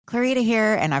Clarita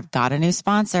here, and I've got a new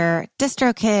sponsor,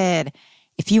 DistroKid.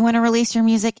 If you want to release your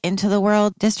music into the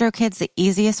world, DistroKid's the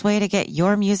easiest way to get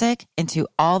your music into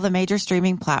all the major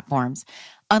streaming platforms,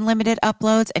 unlimited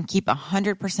uploads, and keep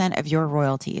 100% of your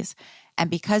royalties. And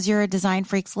because you're a Design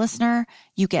Freaks listener,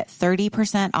 you get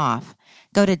 30% off.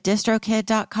 Go to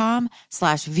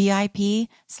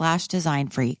distrokid.com/VIP/Design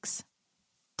Freaks.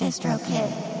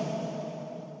 DistroKid.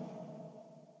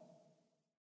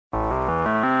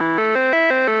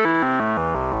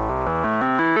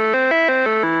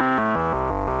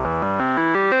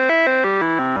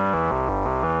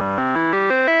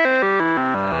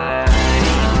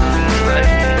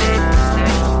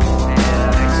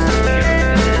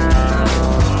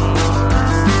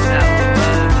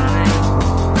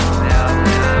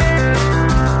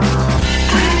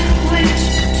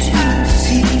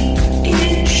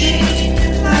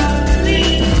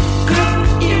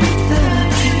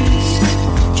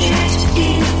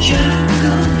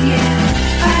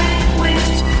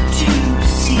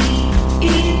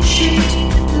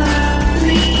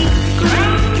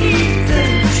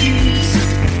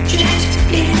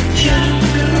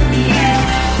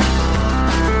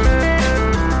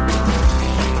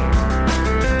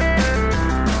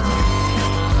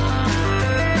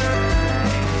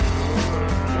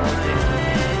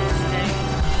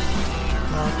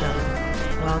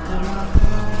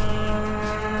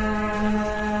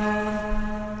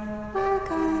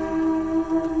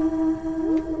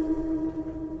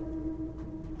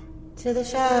 To the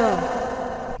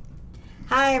show.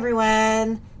 Hi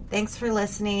everyone, thanks for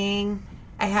listening.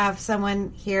 I have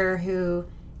someone here who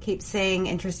keeps saying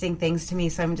interesting things to me,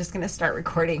 so I'm just going to start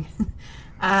recording.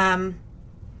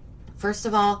 First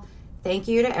of all, thank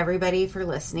you to everybody for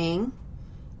listening.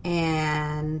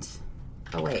 And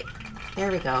oh wait,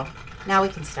 there we go. Now we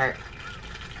can start.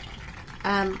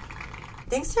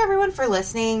 Thanks to everyone for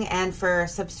listening and for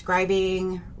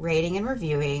subscribing, rating, and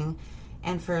reviewing,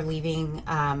 and for leaving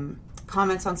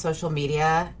comments on social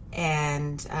media.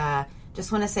 And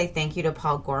just want to say thank you to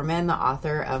Paul Gorman, the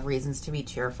author of Reasons to Be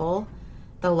Cheerful,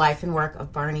 the life and work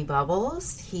of Barney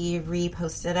Bubbles. He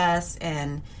reposted us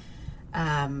and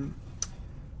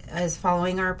is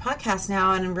following our podcast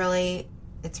now, and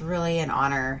it's really an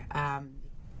honor.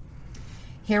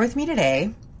 Here with me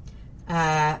today,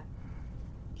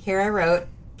 here I wrote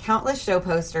countless show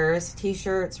posters,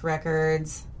 t-shirts,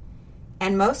 records,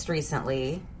 and most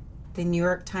recently, the New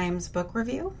York Times book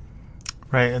review.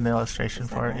 Right, and the illustration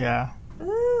for it, yeah.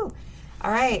 Ooh.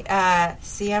 All right,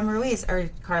 CM Ruiz, or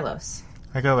Carlos?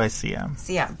 I go by CM.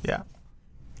 CM. Yeah.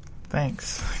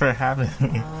 Thanks for having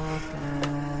me. Okay.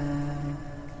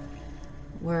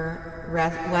 We're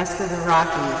west of the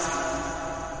Rockies.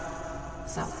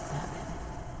 South of heaven.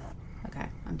 Okay,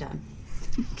 I'm done.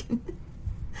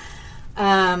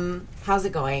 How's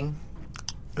it going?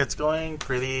 It's going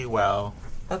pretty well.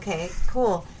 Okay,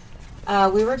 cool.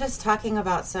 We were just talking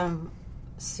about some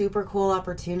super cool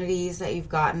opportunities that you've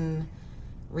gotten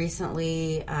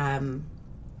recently.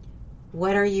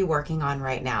 What are you working on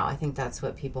right now? I think that's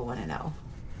what people want to know.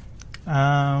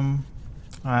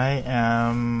 I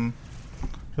am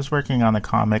just working on a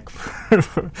comic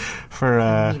for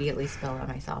immediately spell it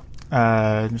myself.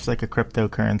 Just like a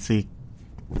cryptocurrency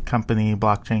company,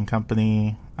 blockchain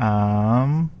company.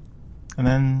 And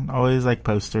then always like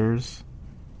posters.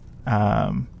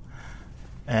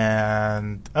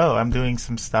 And I'm doing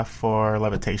some stuff for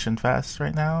Levitation Fest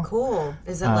right now. Cool.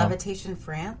 Is it Levitation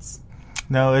France?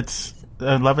 No, it's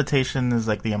Levitation is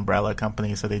like the umbrella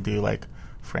company, so they do like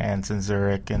France and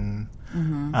Zurich, and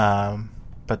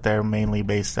but they're mainly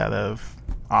based out of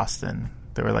Austin.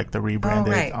 They were like the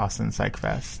rebranded Austin Psych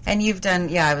Fest. And you've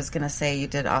done, I was going to say you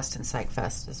did Austin Psych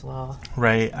Fest as well.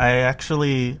 Right. I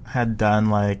actually had done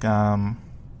like a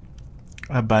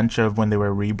bunch of when they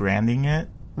were rebranding it.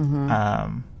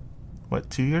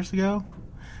 2 years ago?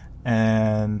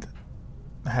 And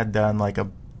had done like a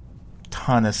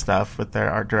ton of stuff with their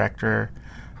art director.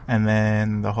 And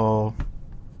then the whole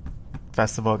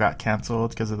festival got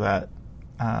canceled because of that.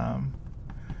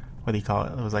 What do you call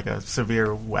it? It was like a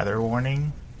severe weather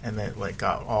warning, and it like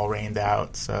got all rained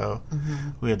out. So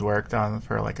we had worked on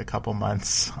for like a couple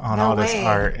months on all this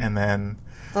art, and then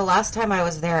the last time I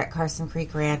was there at Carson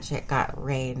Creek Ranch, it got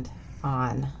rained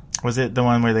on. Was it the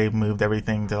one where they moved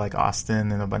everything to like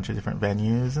Austin and a bunch of different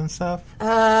venues and stuff?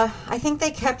 I think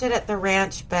they kept it at the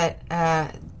ranch, but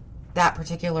that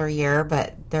particular year.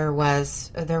 But there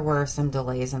were some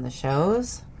delays in the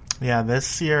shows. Yeah,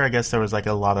 this year I guess there was like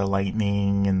a lot of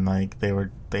lightning, and like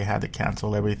they had to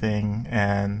cancel everything,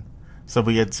 and so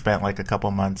we had spent like a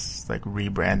couple months like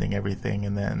rebranding everything,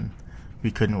 and then we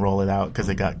couldn't roll it out because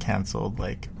it got canceled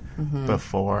like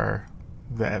before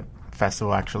the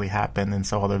festival actually happened, and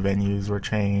so all the venues were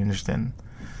changed, and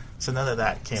so none of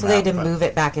that came out. So they had to move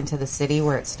it back into the city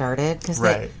where it started? Because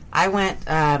I went,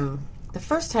 the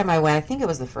first time I went, I think it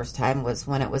was the first time, was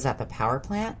when it was at the power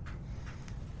plant.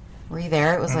 Were you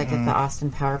there? It was like at the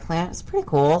Austin power plant. It was pretty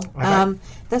cool.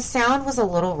 The sound was a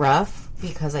little rough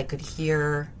because I could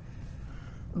hear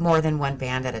more than one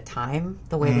band at a time,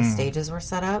 the way the stages were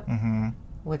set up,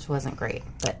 which wasn't great,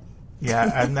 but...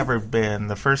 Yeah, I've never been.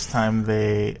 The first time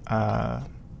they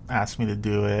asked me to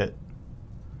do it,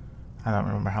 I don't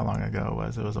remember how long ago it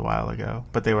was. It was a while ago.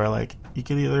 But they were like, you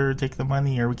could either take the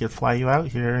money or we could fly you out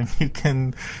here and you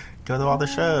can go to all the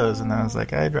shows. And I was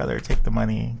like, I'd rather take the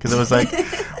money. Because it was like,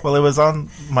 well, it was on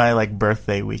my like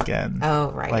birthday weekend. Oh,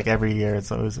 right. Like every year.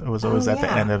 It was always at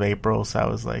the end of April. So I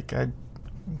was like, I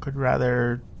could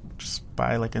rather just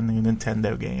buy like a new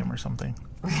Nintendo game or something.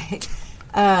 Right.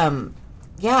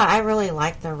 Yeah, I really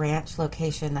like the ranch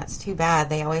location. That's too bad.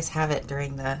 They always have it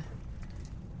during the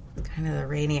kind of the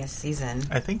rainiest season.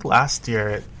 I think last year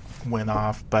it went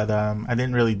off, but I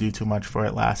didn't really do too much for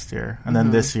it last year. And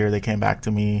then this year they came back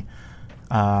to me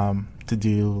to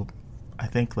do, I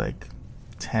think, like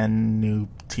 10 new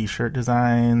T-shirt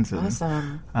designs. And,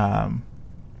 awesome.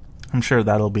 I'm sure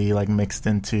that'll be like mixed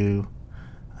into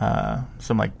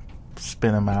some like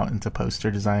spin them out into poster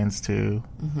designs too.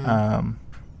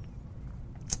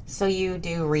 So you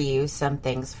do reuse some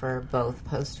things for both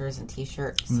posters and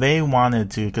T-shirts? They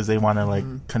wanted to, because they want to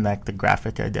like connect the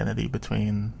graphic identity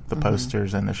between the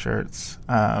posters and the shirts.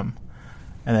 And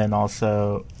then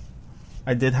also,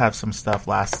 I did have some stuff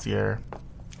last year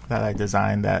that I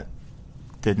designed that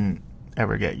didn't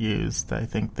ever get used. I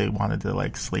think they wanted to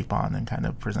like sleep on and kind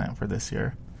of present for this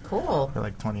year. Cool. For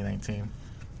like 2019.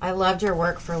 I loved your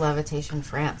work for Levitation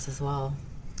France as well.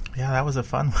 Yeah, that was a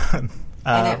fun one.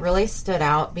 And it really stood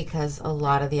out because a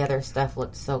lot of the other stuff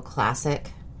looked so classic,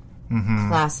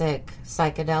 classic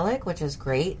psychedelic, which is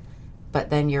great. But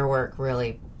then your work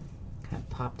really kind of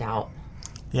popped out.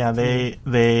 Yeah,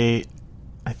 they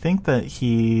I think that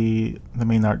the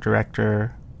main art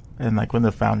director and like one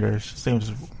of the founders, his name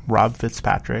is Rob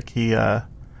Fitzpatrick. He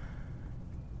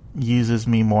uses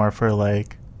me more for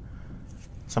like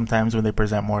sometimes when they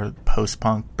present more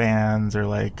post-punk bands or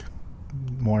like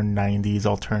more 90s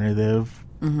alternative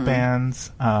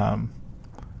bands, and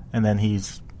then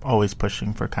he's always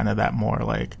pushing for kind of that more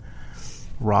like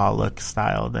raw look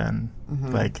style than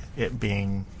like it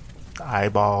being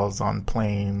eyeballs on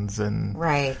planes and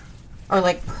right, or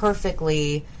like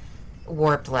perfectly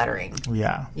warped lettering.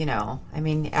 Yeah, you know, I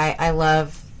mean, I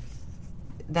love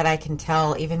that. I can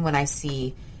tell even when I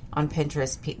see on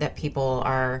Pinterest that people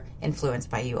are influenced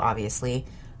by you, obviously.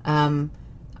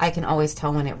 I can always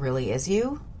tell when it really is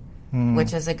you,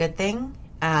 which is a good thing.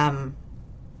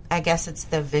 I guess it's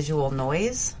the visual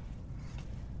noise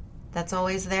that's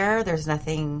always there. There's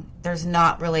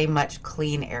not really much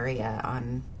clean area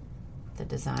on the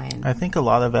design. I think a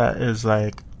lot of that is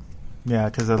like, yeah,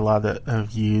 because a lot of it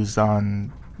I've used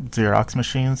on Xerox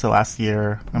machines. The last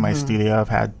year in my studio, I've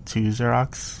had 2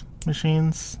 Xerox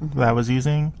machines that I was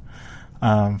using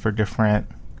for different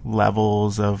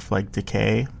levels of like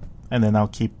decay. And then I'll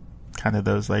keep kind of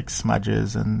those like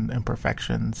smudges and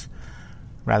imperfections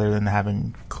rather than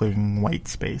having clean white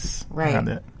space around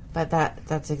it. But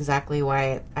that's exactly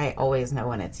why I always know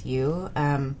when it's you.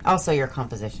 Also, your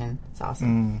composition. It's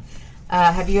awesome.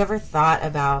 Have you ever thought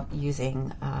about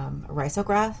using a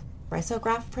risograph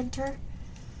printer?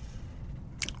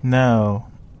 No.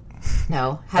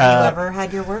 No. Have you ever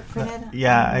had your work printed?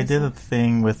 Yeah, I did a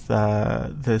thing with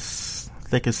this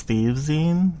Thick as Thieves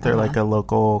zine. They're like a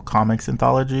local comics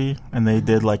anthology, and they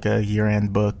did like a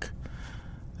year-end book,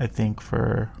 I think,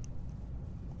 or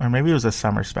maybe it was a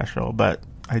summer special, but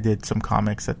I did some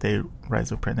comics that they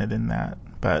riso printed in that,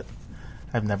 but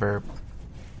I've never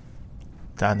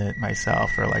done it myself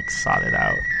or like sought it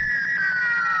out.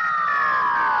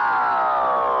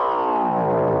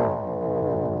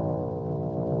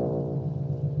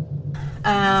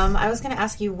 I was going to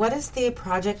ask you, what is the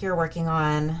project you're working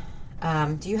on?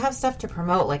 Do you have stuff to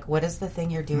promote? Like, what is the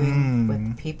thing you're doing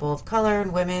with people of color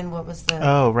and women? What was the...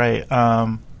 Oh, right.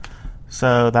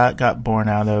 So that got born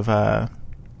out of...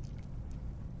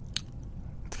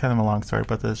 it's kind of a long story,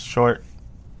 but the short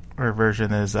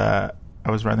version is I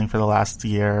was running for the last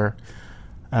year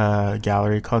a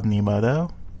gallery called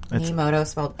Nimodo. Nimodo,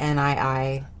 spelled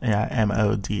N-I-I... Yeah,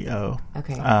 M-O-D-O.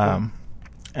 Okay. Cool.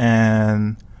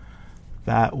 And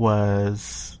that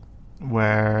was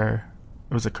where...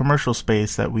 It was a commercial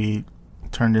space that we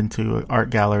turned into an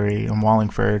art gallery in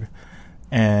Wallingford,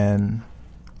 and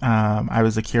I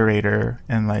was a curator,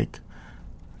 and like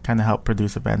kind of help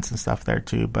produce events and stuff there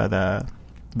too. But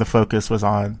the focus was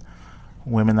on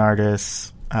women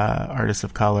artists, artists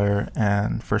of color,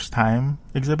 and first-time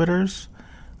exhibitors.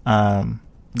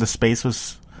 The space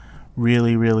was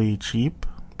really, really cheap,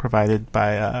 provided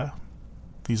by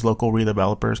these local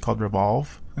redevelopers called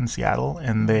Revolve in Seattle,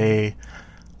 and they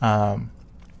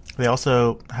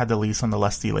also had the lease on the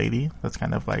Lusty Lady. That's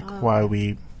kind of like why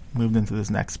we moved into this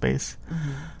next space.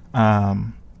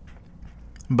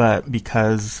 But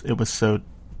because it was so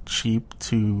cheap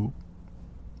to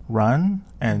run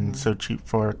and so cheap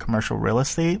for commercial real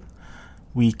estate,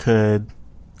 we could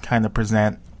kind of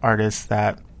present artists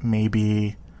that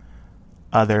maybe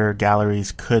other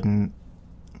galleries couldn't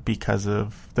because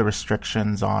of the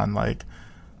restrictions on like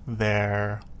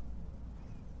their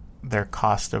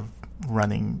cost of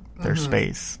running their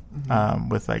space,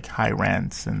 with like high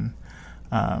rents and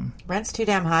rent's too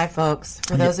damn high, folks,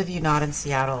 for those of you not in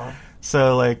Seattle.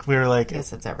 So like we were like, I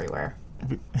guess it's everywhere.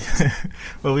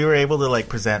 Well, we were able to like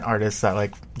present artists that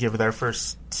like give their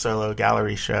first solo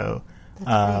gallery show,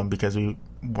 because we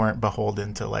weren't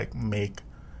beholden to like make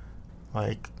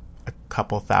like a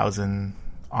couple thousand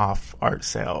off art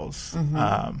sales.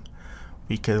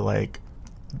 We could like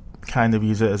kind of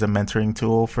use it as a mentoring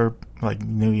tool for like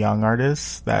new young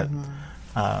artists that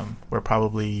were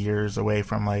probably years away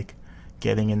from like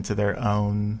getting into their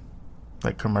own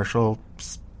like commercial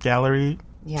gallery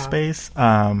space.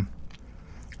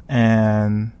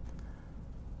 And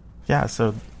yeah,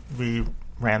 so we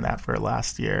ran that for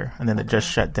last year, and then it just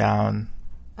shut down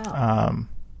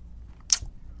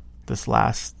this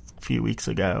last few weeks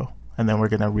ago, and then we're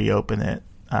going to reopen it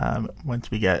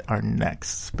once we get our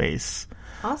next space.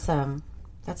 Awesome.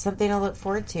 That's something to look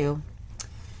forward to.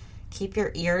 Keep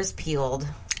your ears peeled.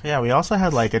 Yeah, we also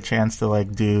had like a chance to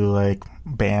like do like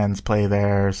bands play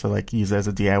there, so like use it as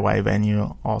a DIY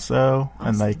venue also. Awesome.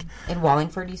 And like in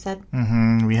Wallingford, you said?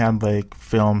 We had like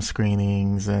film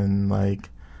screenings, and like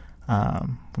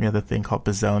we had a thing called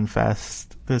Bazone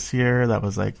Fest this year that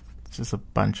was like just a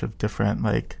bunch of different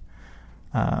like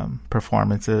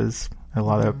performances, a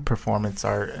lot of performance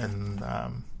art, and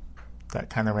that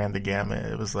kind of ran the gamut.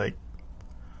 It was like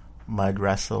mud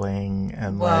wrestling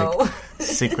and like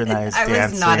synchronized dancing. I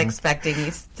was not expecting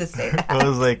you to say that. It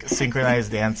was like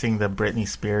synchronized dancing, the Britney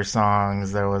Spears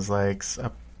songs. There was like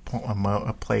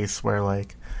a place where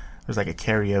like there's like a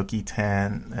karaoke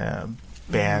tent,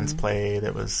 bands played.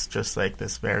 It was just like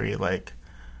this very like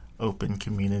open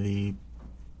community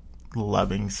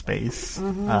loving space.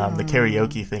 The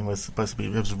karaoke thing was supposed to be,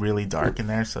 it was really dark in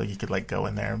there, so you could like go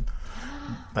in there and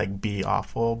like be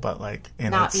awful, but like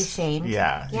not be shamed.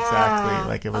 Yeah, exactly.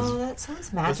 Like it was. Oh, that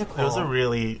sounds magical. It was a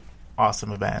really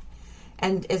awesome event.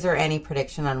 And is there any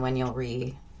prediction on when you'll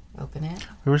reopen it?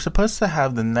 We were supposed to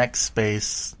have the next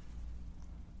space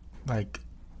like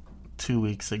 2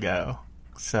 weeks ago,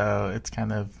 so it's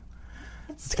kind of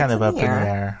up in the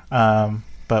air.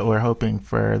 But we're hoping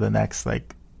for the next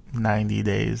like 90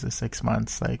 days to 6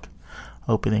 months, like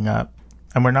opening up,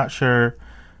 and we're not sure.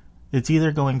 It's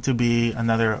either going to be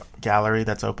another gallery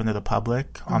that's open to the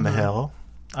public on the hill,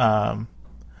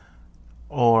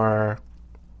 or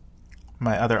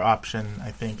my other option,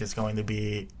 I think, is going to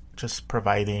be just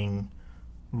providing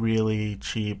really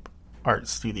cheap art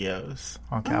studios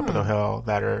on Capitol Hill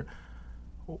that are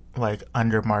like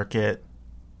under market,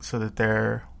 so that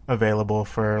they're available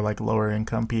for like lower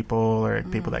income people or like,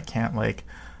 people that can't like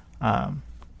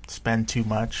spend too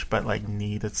much but like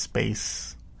need a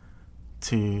space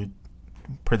to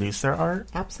produce their art.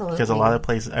 Absolutely. Because a lot of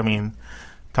places, I mean,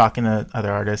 talking to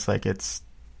other artists, like it's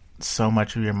so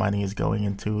much of your money is going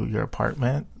into your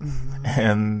apartment,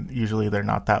 and usually they're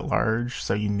not that large,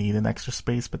 so you need an extra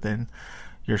space, but then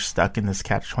you're stuck in this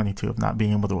catch-22 of not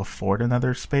being able to afford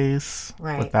another space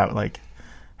without like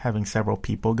having several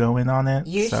people go in on it.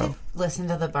 You should listen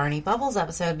to the Barney Bubbles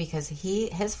episode, because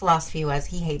his philosophy was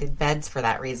he hated beds for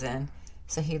that reason,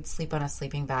 so he'd sleep on a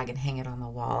sleeping bag and hang it on the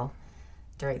wall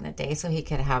during the day so he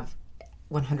could have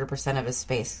 100% of his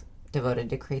space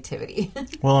devoted to creativity.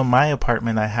 Well, in my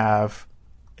apartment, I have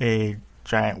a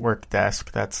giant work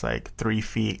desk that's like 3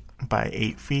 feet by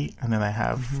 8 feet, and then I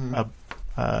have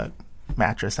a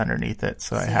mattress underneath it.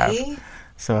 So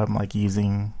I'm like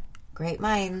using. Great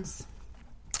minds.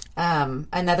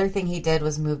 Another thing he did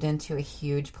was moved into a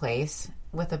huge place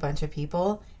with a bunch of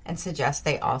people and suggest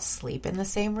they all sleep in the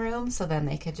same room, so then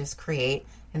they could just create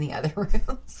in the other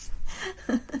rooms.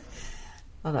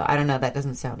 Although I don't know, that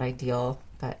doesn't sound ideal,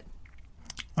 but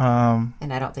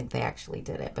and I don't think they actually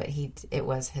did it, but it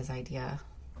was his idea.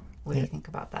 What do you think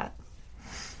about that?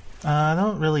 I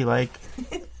don't really like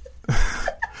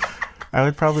I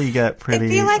would probably get pretty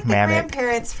It'd be like manic. the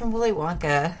grandparents from Willy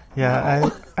Wonka. Yeah,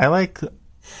 No. I like.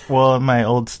 Well, in my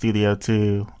old studio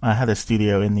too, I had a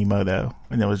studio in Nimoto,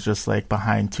 and it was just like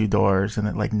behind two doors, and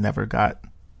it like never got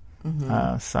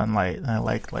sunlight. And I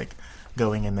liked like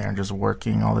going in there and just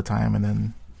working all the time, and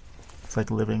then it's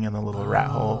like living in a little rat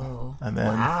hole, and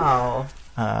then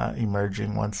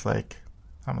emerging once like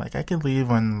I'm like I could leave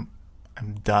when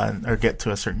I'm done or get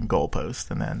to a certain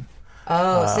goalpost, and then.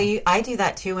 I do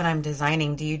that too when I'm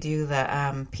designing. Do you do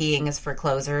the peeing is for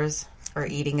closers or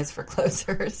eating is for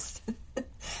closers?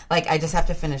 Like I just have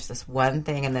to finish this one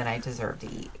thing and then I deserve to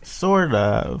eat. Sort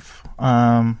of.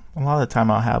 A lot of the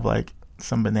time I'll have like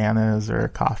some bananas or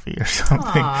coffee or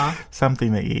something,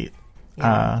 something to eat.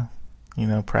 Yeah.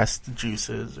 Pressed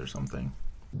juices or something.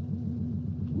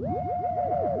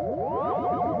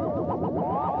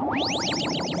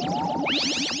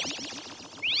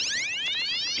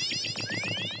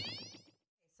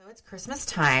 It's Christmas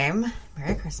time.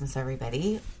 Merry Christmas,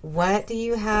 everybody. What do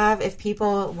you have if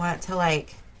people want to,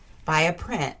 like, buy a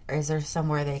print? Or is there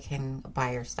somewhere they can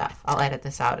buy your stuff? I'll edit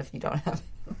this out if you don't have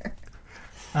it.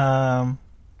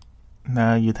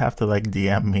 No, you'd have to, like,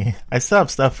 DM me. I still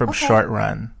have stuff from Short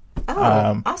Run.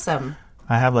 Oh, awesome.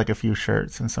 I have, like, a few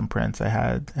shirts and some prints I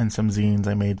had and some zines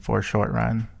I made for Short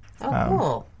Run. Oh,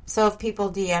 cool. So if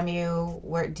people DM you,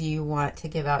 where do you want to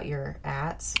give out your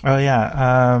ats? Oh,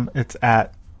 yeah. It's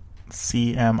at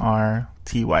CMRTYZ.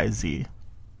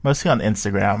 Mostly on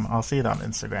Instagram. I'll see it on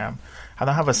Instagram. I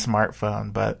don't have a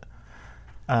smartphone, but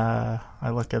I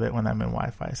look at it when I'm in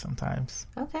Wi-Fi sometimes.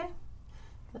 Okay.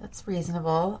 That's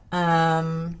reasonable.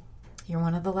 You're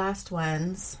one of the last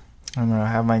ones. I don't know. I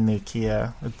have my new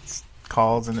Kia. It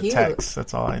calls and it texts.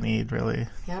 That's all I need, really.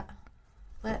 Yeah.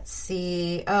 Let's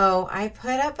see. Oh, I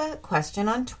put up a question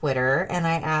on Twitter, and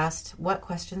I asked, what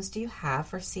questions do you have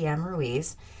for CM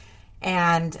Ruiz?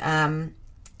 And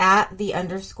at the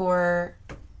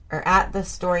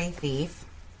story thief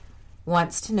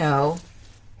wants to know,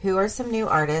 who are some new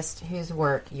artists whose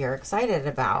work you're excited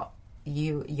about?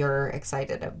 You're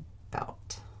excited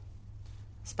about.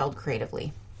 Spelled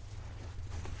creatively.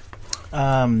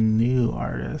 New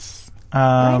artists.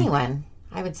 Or anyone.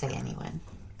 I would say anyone.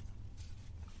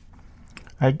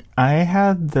 I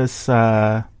had this.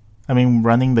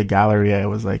 Running the gallery, I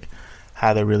was like.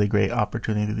 Had a really great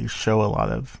opportunity to show a lot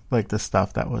of like the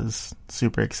stuff that was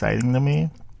super exciting to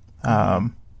me,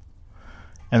 and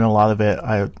a lot of it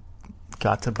I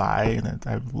got to buy, and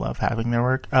I love having their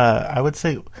work. I would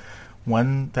say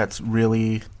one that's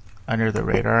really under the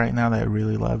radar right now that I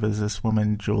really love is this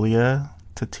woman Julia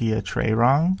Tatia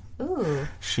Treyrong. Ooh,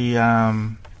 she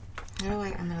I'm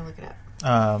gonna look it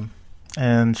up.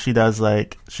 And she does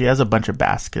she has a bunch of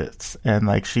baskets, and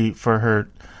like for her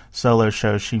solo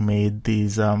show she made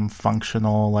these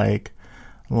functional like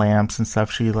lamps and stuff.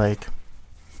 She like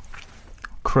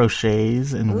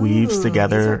crochets and weaves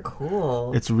together. These are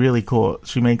cool. It's really cool.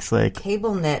 She makes like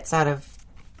cable knits out of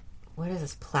what is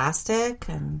this, plastic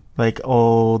and like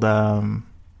old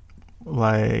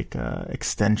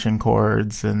extension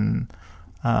cords and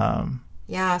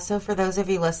yeah. So for those of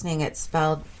you listening, it's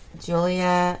spelled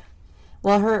Julia.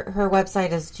 Well, her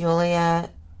website is Julia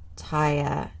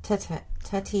Tatia.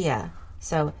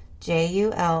 So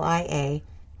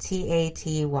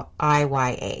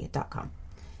JuliaTatiya.com.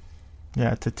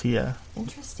 Yeah, Tatia.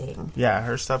 Interesting. Yeah,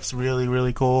 her stuff's really,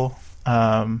 really cool.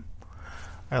 I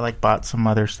bought some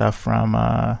other stuff from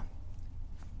I'm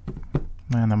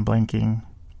blanking.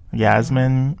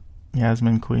 Yasmin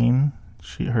Queen.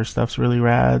 Her stuff's really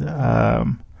rad.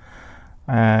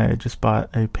 I just bought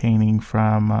a painting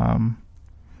from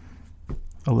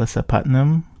Alyssa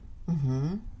Putnam.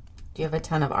 Mm-hmm. Do you have a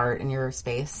ton of art in your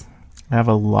space? I have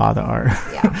a lot of art.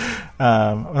 Yeah.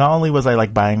 Not only was I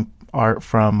buying art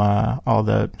from all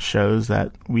the shows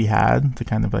that we had to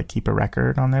kind of keep a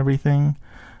record on everything,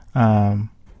 but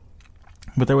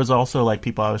there was also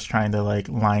people I was trying to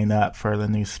line up for the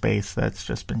new space that's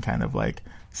just been kind of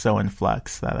so in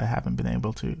flux that I haven't been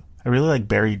able to. I really like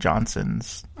Barry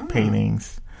Johnson's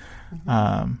paintings.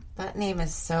 Mm-hmm. That name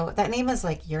is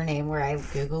like your name, where I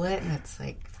Google it and it's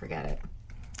forget it.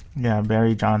 Yeah,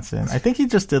 Barry Johnson. I think he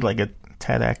just did a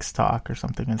TEDx talk or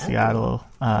something in Seattle.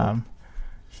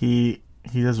 He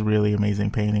does really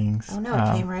amazing paintings. Oh no,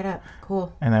 it came right up.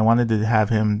 Cool. And I wanted to have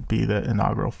him be the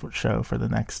inaugural show for the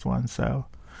next one. So,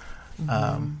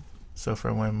 so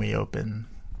for when we open,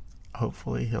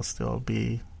 hopefully he'll still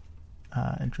be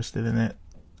interested in it.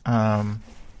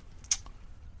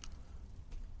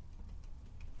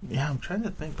 Yeah, I'm trying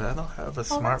to think, but I don't have a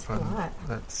smartphone.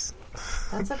 That's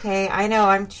okay. I know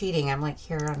I'm cheating. I'm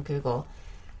here on Google.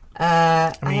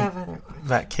 I have other questions.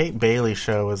 That Kate Bailey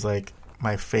show was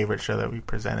my favorite show that we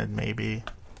presented, maybe.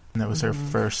 And it was her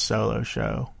first solo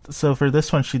show. So for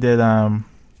this one, she did,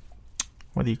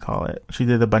 what do you call it? She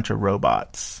did a bunch of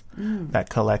robots that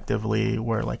collectively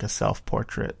were like a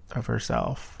self-portrait of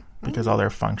herself, because all their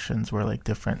functions were like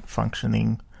different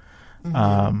functioning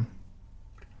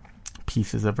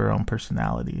pieces of her own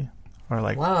personality, or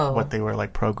like what they were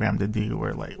like programmed to do,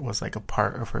 was like a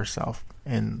part of herself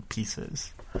in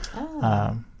pieces.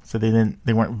 So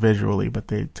they weren't visually, but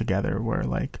they together were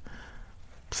like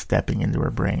stepping into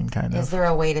her brain, kind of. Is there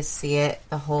a way to see it,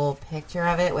 the whole picture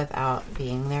of it, without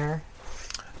being there?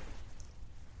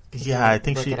 Yeah, I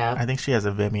think she has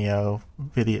a Vimeo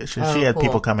video. She had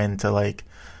people come in to like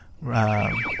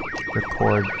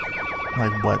record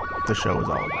like what the show was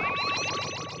all about.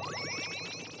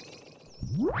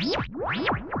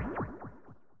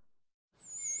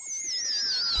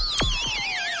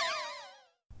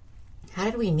 How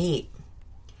did we meet?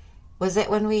 Was it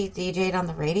when we DJ'd on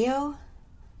the radio?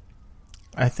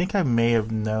 I think I may have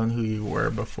known who you were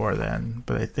before then,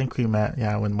 but I think we met,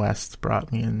 when West brought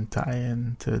me and Ty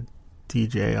in to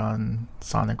DJ on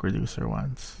Sonic Reducer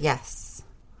once. Yes.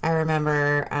 I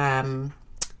remember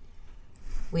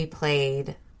we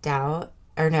played Dow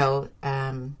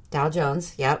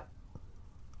Jones, yep.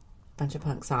 Bunch of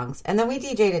punk songs. And then we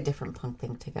DJ'd a different punk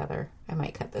thing together. I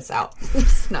might cut this out.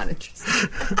 It's not interesting.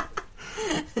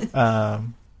 I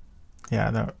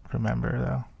don't remember,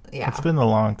 though. Yeah. It's been a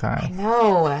long time. I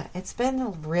know. It's been a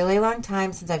really long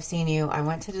time since I've seen you. I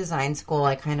went to design school.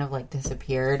 I kind of like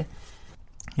disappeared.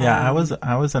 Yeah, I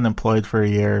was unemployed for a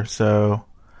year, so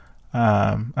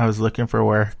I was looking for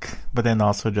work, but then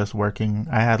also just working.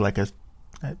 I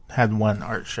had one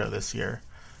art show this year.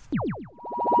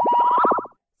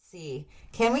 See,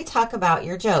 can we talk about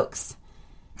your jokes?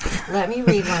 Let me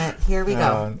read one. Here we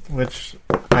go. Which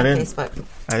on Facebook.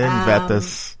 I didn't vet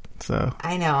this, so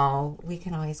I know we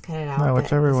can always cut it out. No,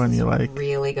 whichever one you like.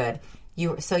 Really good.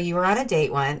 You were on a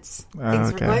date once.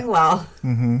 Things were going well.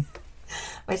 Mm-hmm.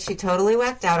 But she totally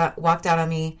walked out on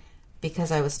me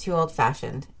because I was too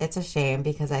old-fashioned. It's a shame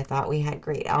because I thought we had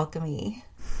great alchemy.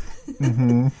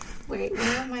 Mm-hmm. Wait,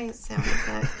 where am I sound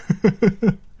effect?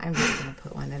 I'm just going to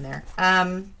put one in there.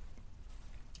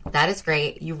 That is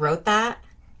great. You wrote that?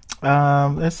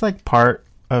 It's like part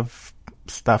of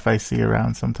stuff I see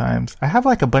around sometimes. I have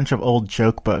like a bunch of old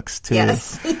joke books too.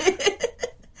 Yes.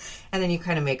 And then you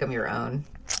kind of make them your own.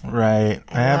 Right.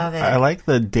 I like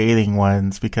the dating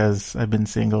ones because I've been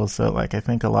single, so like I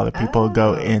think a lot of people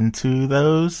go into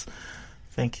those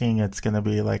thinking it's going to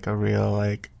be like a real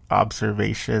like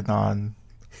observation on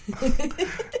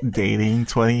dating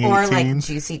 2018. Or like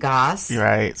juicy goss.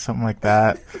 Right, something like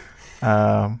that.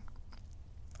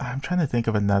 I'm trying to think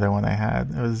of another one I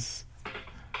had. I was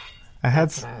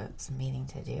meaning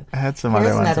to do. I had some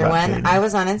other ones. Here's another one. Dating. I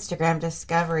was on Instagram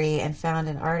Discovery and found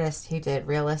an artist who did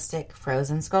realistic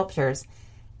frozen sculptures.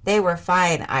 They were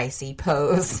fine, icy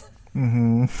pose.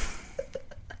 Mm-hmm.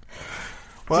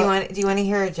 Do you want to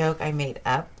hear a joke I made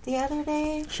up the other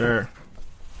day? Sure.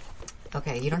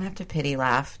 Okay, you don't have to pity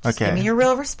laugh. Just give me your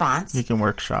real response. You can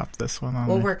workshop this one on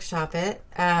We'll me. workshop it.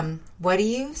 What do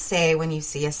you say when you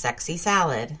see a sexy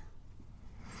salad?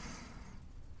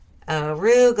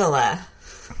 Arugula.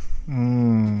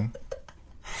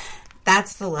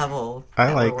 That's the level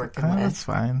that we're working with. That's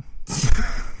fine.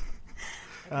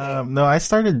 Okay. No, I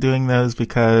started doing those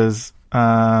because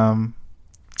of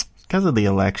the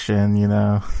election, you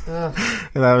know.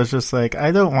 And I was just like,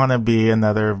 I don't want to be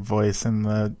another voice in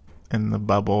the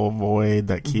bubble void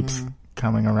that keeps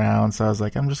coming around. So I was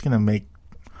like, I'm just gonna make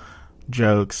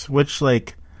jokes, which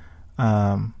like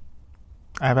I've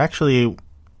actually,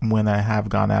 when I have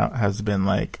gone out, has been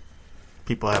like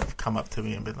people have come up to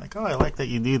me and been like, oh, I like that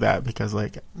you do that because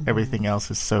like everything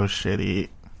else is so shitty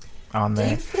on there.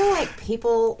 Do you feel like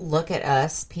people look at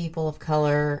us, people of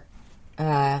color,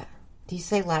 do you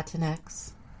say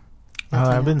Latinx?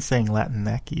 I've been saying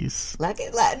Latinx.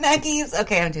 Latinx.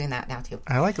 Okay, I'm doing that now too.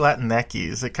 I like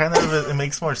Latinx. It kind of it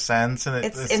makes more sense, and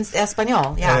it's in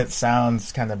Espanol. Yeah, and it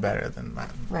sounds kind of better than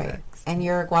Latinx. Right, and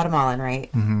you're Guatemalan, right?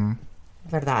 Mm-hmm.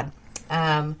 Verdad.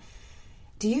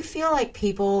 Do you feel like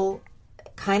people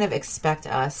kind of expect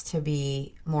us to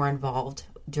be more involved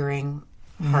during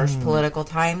harsh political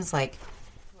times? Like,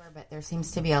 but there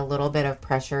seems to be a little bit of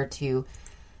pressure to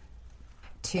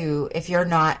if you're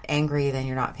not angry, then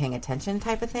you're not paying attention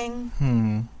type of thing.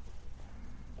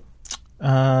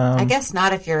 I guess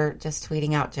not if you're just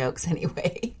tweeting out jokes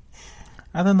anyway.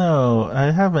 I don't know. I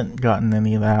haven't gotten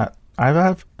any of that.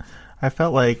 I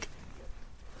felt like...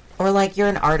 Or like you're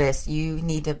an artist, you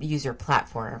need to use your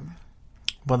platform.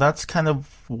 Well, that's kind of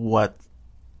what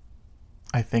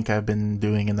I think I've been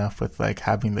doing enough with like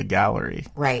having the gallery.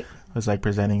 Right. I was like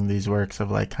presenting these works of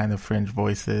like kind of fringe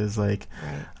voices. Like,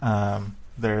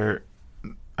 right.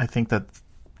 I think that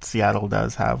Seattle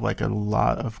does have like a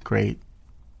lot of great,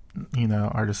 you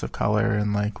know, artists of color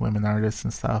and like women artists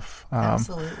and stuff.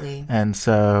 Absolutely. And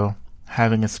so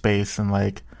having a space and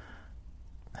like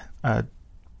a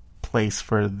place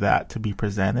for that to be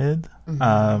presented.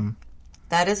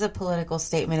 That is a political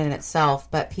statement in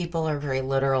itself, but people are very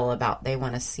literal about they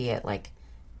want to see it like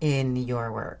in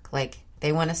your work. Like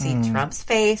they want to see Trump's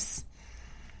face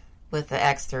with the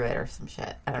X through it or some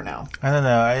shit. I don't know.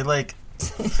 I like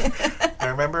I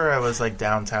remember I was like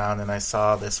downtown and I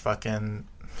saw this fucking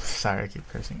sorry, I keep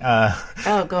cursing.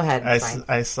 Oh, go ahead.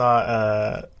 I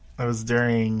saw it was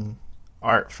during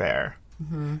art fair.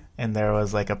 And there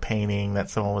was like a painting that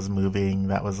someone was moving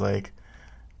that was like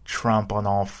Trump on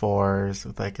all fours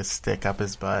with like a stick up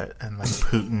his butt and like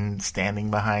Putin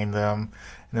standing behind them.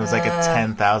 And it was like a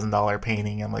 $10,000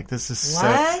 painting. I'm like, this is what?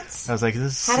 I was like,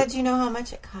 this is how did you know how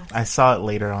much it cost? I saw it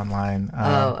later online.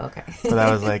 Okay. But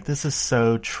I was like, this is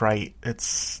so trite.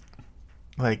 It's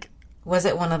like. Was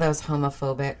it one of those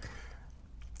homophobic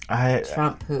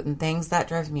Trump Putin things? That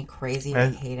drives me crazy. I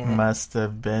hate it. Must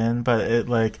have been, but it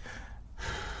like.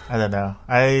 I don't know.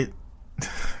 I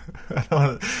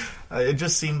don't. It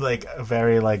just seemed like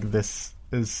very like this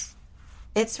is.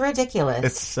 It's ridiculous.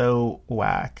 It's so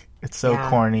whack. It's so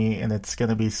corny, and it's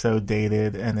gonna be so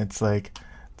dated, and it's like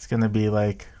it's gonna be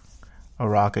like a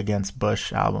Rock Against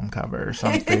Bush album cover or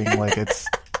something. Like it's.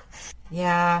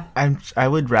 Yeah. I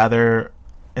would rather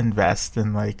invest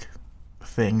in like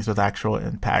things with actual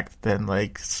impact than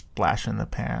like splash in the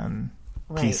pan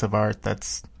piece of art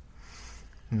that's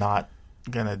not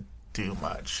gonna do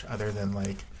much other than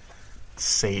like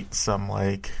sate some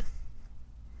like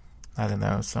I don't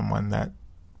know, someone that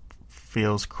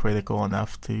feels critical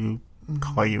enough to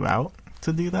call you out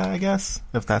to do that, I guess,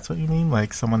 if that's what you mean.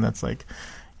 Like someone that's like,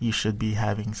 you should be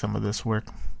having some of this work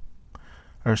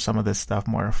or some of this stuff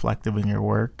more reflective in your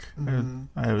work.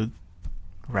 I would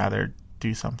rather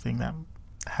do something that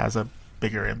has a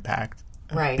bigger impact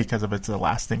because of its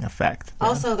lasting effect.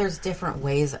 Also, there's different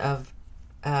ways of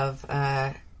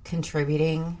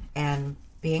contributing and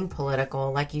being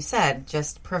political, like you said,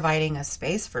 just providing a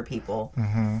space for people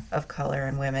of color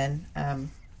and women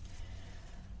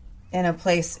in a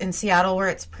place in Seattle where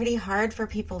it's pretty hard for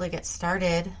people to get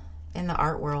started in the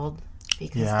art world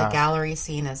because the gallery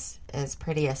scene is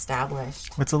pretty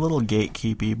established. It's a little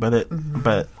gatekeepy,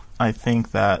 but I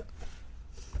think that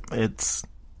it's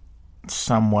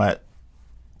somewhat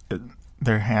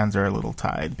their hands are a little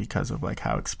tied because of like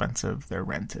how expensive their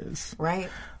rent is. Right.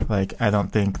 Like I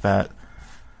don't think that.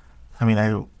 I mean,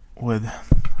 I would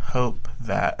hope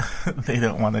that they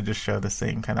don't want to just show the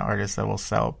same kind of artists that will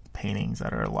sell paintings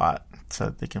that are a lot so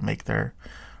that they can make their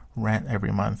rent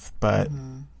every month. But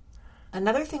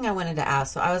another thing I wanted to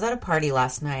ask, so I was at a party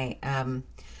last night. It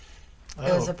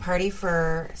was a party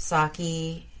for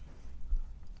Saki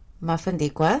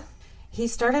Mafandikwa. He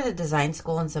started a design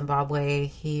school in Zimbabwe.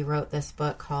 He wrote this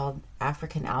book called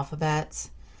African Alphabets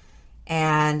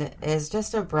and is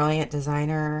just a brilliant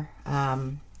designer.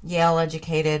 Yale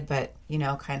educated, but, you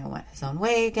know, kind of went his own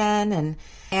way again.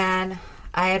 And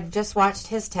I had just watched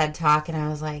his TED Talk, and I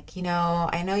was like, you know,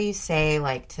 I know you say,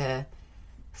 like, to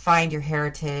find your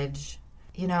heritage.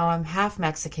 You know, I'm half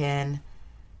Mexican,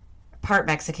 part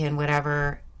Mexican,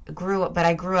 whatever. But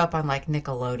I grew up on, like,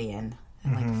 Nickelodeon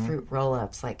and, like, fruit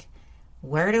roll-ups. Like,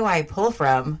 where do I pull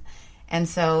from? And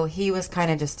so he was kind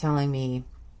of just telling me,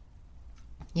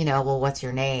 you know, well, what's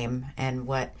your name? And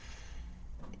what...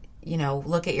 you know,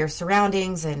 look at your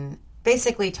surroundings, and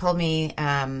basically told me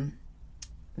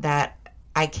that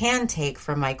I can take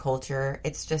from my culture.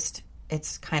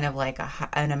 It's kind of like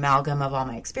an amalgam of all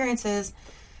my experiences,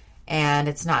 and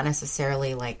it's not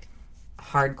necessarily like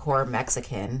hardcore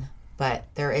Mexican, but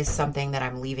there is something that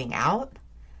I'm leaving out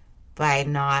by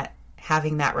not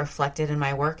having that reflected in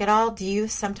my work at all. Do you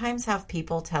sometimes have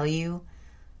people tell you,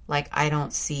 like, I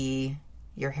don't see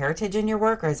your heritage in your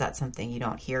work, or is that something you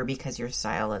don't hear because your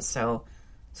style is so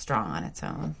strong on its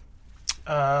own?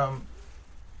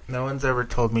 No one's ever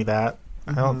told me that.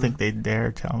 I don't think they'd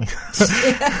dare tell me.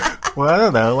 Well, I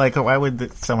don't know. Like, why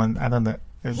would someone? I don't know.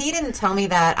 He didn't tell me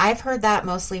that. I've heard that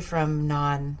mostly from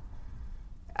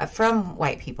from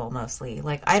white people mostly.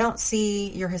 Like, I don't see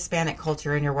your Hispanic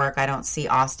culture in your work. I don't see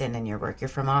Austin in your work. You're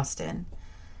from Austin.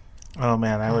 Oh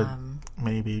man, I would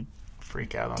maybe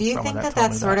freak out on someone. Do you think that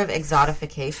that's sort of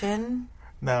exotification?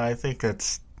 No, I think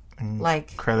that's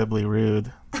like incredibly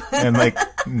rude and like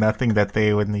nothing that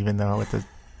they wouldn't even know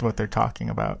what they're talking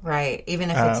about. Right,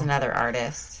 even if it's another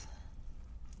artist.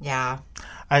 Yeah.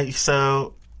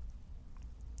 So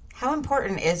how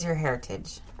important is your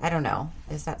heritage? I don't know.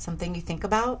 Is that something you think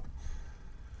about?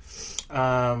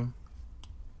 Yeah,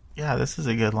 this is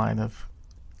a good line of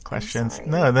questions.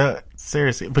 No,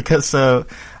 seriously, because so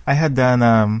I had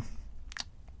done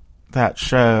that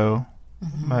show.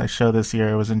 My show this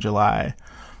year was in July,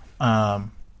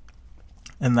 and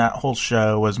that whole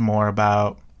show was more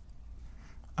about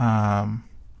kind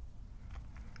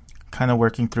of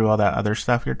working through all that other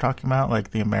stuff you're talking about,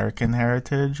 like the American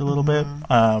heritage a little bit.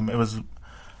 It was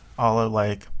all of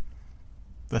like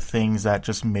the things that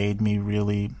just made me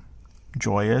really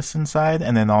joyous inside,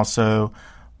 and then also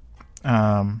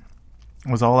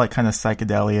was all like kind of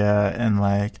psychedelia and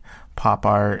like pop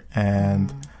art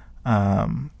and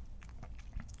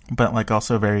but like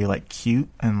also very like cute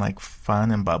and like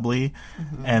fun and bubbly.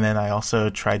 And then I also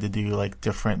tried to do like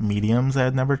different mediums I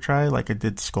had never tried. Like I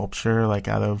did sculpture like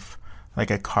out of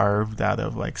like I carved out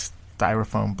of like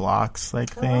styrofoam blocks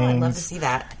like things. I'd love to see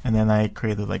that. And then I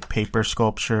created like paper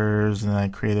sculptures, and I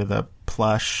created a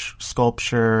plush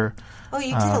sculpture. Oh,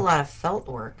 you did a lot of felt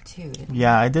work too, didn't you?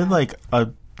 Yeah, I did like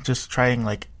just trying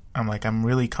like I'm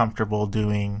really comfortable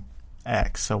doing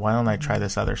X, so why don't I try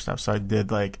this other stuff? So I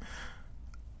did like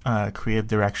creative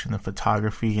direction of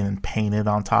photography and then painted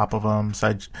on top of them. So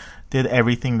I did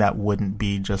everything that wouldn't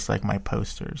be just like my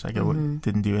posters. Like I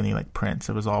didn't do any like prints.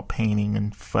 It was all painting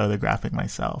and photographing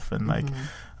myself. And like,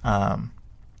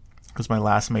 because my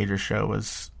last major show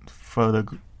was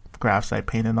photographs I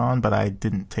painted on, but I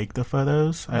didn't take the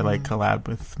photos. I like collabed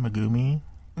with Megumi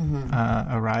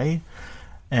Arai,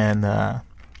 and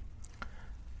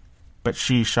but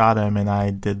she shot him and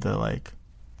I did the like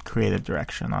creative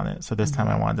direction on it. So this time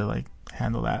I wanted to like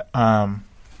handle that.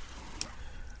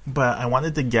 But I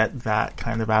wanted to get that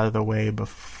kind of out of the way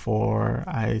before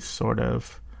I sort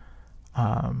of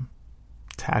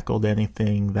tackled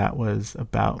anything that was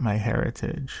about my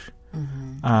heritage.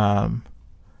 And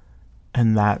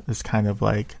that is kind of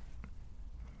like,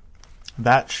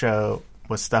 that show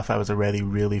was stuff I was already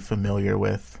really familiar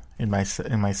with in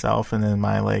myself and in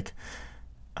my like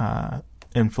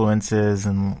influences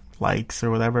and likes or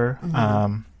whatever.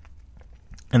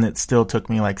 And it still took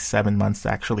me like 7 months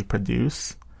to actually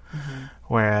produce.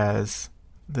 Whereas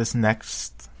this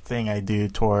next thing I do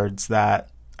towards that,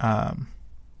 I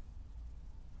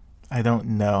don't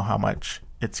know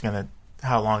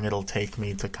how long it'll take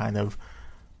me to kind of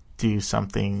do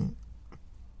something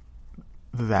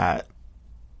that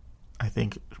I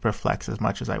think reflects as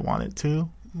much as I want it to.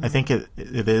 I think it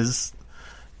is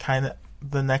kind of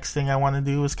the next thing I want to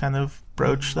do is kind of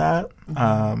broach that.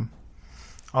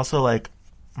 Also, like,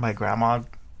 my grandma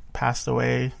passed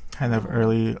away kind of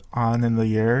early on in the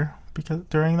year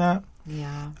during that.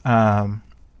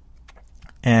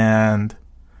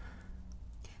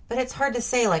 But it's hard to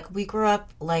say. Like, we grew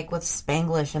up like with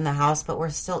Spanglish in the house, but we're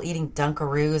still eating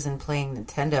Dunkaroos and playing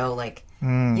Nintendo. Like, you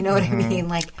know what I mean?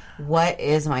 Like, what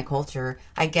is my culture?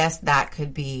 I guess that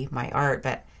could be my art,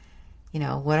 but you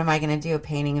know, what am I going to do? A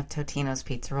painting of Totino's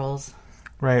pizza rolls?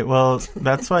 Right. Well,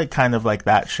 that's why kind of like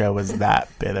that show was that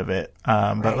bit of it.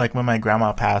 But like when my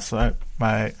grandma passed,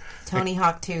 Tony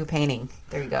Hawk 2 painting.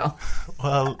 There you go.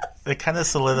 Well, it kind of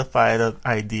solidified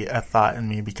a thought in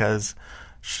me, because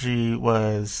she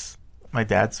was my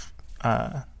dad's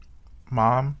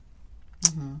mom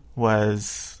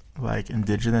was like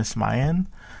indigenous Mayan,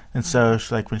 and so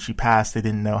she, like when she passed, they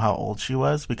didn't know how old she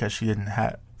was because she didn't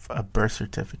have a birth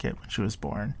certificate when she was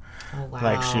born. Oh, wow.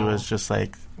 Like she was just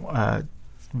like a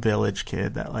village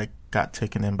kid that like got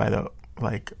taken in by the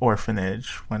like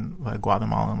orphanage when the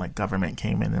Guatemalan like government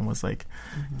came in and was like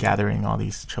gathering all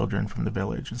these children from the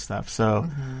village and stuff. So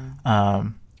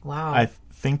wow. I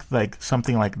think like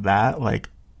something like that, like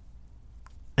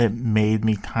it made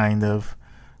me kind of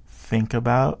think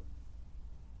about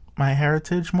my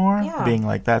heritage more, being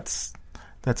like that's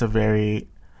a very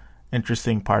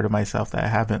interesting part of myself that I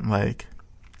haven't like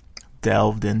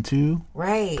delved into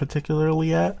particularly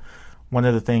yet. One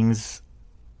of the things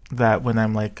that when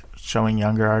I'm like showing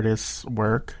younger artists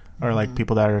work, or like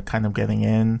people that are kind of getting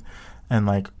in and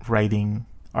like writing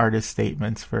artist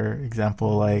statements, for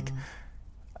example, like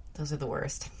those are the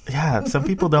worst. Yeah, some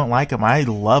people don't like them. I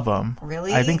love them.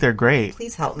 Really? I think they're great.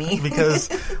 Please help me. Because,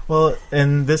 well,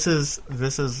 and it's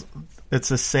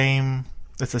the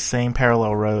same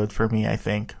parallel road for me, I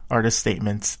think. Artist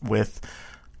statements with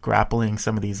grappling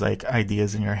some of these like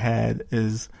ideas in your head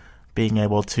is being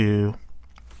able to,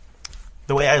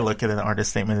 the way I look at an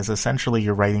artist statement is essentially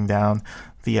you're writing down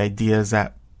the ideas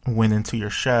that went into your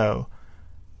show,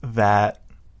 that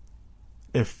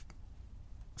if,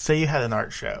 say you had an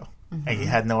art show and you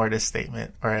had no artist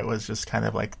statement, or it was just kind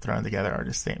of like thrown together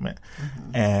artist statement.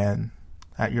 And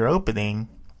at your opening,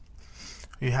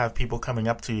 you have people coming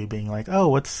up to you being like, oh,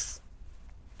 what's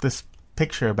this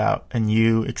picture about? And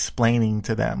you explaining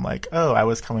to them like, oh, I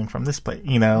was coming from this place,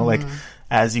 like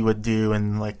as you would do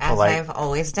in like polite, as I've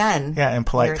always done. Yeah, in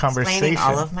polite conversation.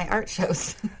 All of my art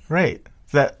shows. Right.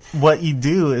 That what you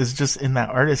do is just in that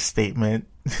artist statement,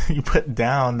 you put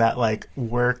down that like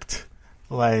worked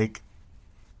like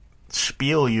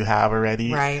spiel you have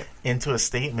already into a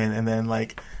statement, and then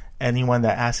like anyone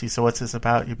that asks you, so what's this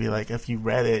about? You'd be like, if you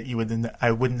read it,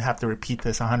 I wouldn't have to repeat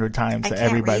this 100 times to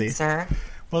everybody. Read, sir.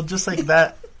 Well, just like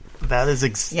that. That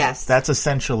is yes. That's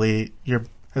essentially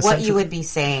what you would be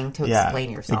saying to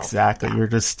explain yourself. Exactly. Yeah. You're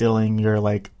distilling your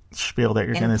like spiel that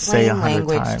you're going to say 100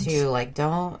 times. Too. Like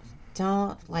don't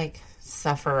like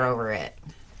suffer over it.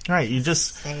 Right. You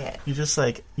just say it. You just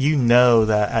like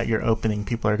that at your opening,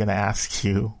 people are going to ask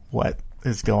you what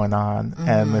is going on,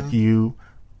 and if you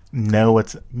know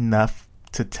it's enough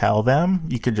to tell them,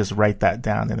 you could just write that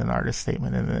down in an artist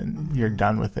statement, and then you're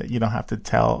done with it. You don't have to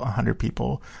tell 100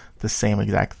 people the same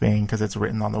exact thing because it's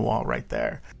written on the wall right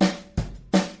there.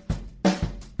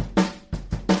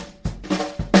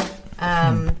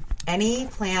 Any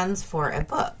plans for a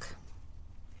book?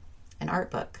 An art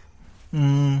book?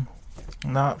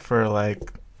 Not for like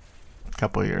a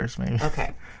couple years, maybe.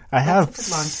 Okay. I have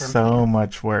so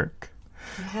much work.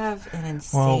 You have an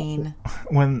insane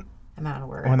amount of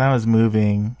work. When I was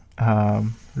moving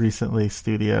recently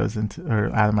studios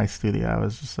out of my studio, I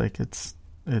was just like, it's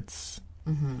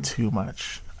too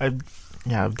much. I've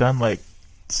done like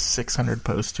 600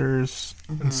 posters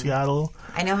in Seattle.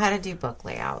 I know how to do book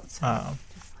layouts. So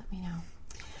just let me know.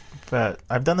 But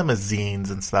I've done them as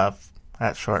zines and stuff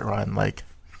at Short Run, like.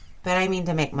 But I mean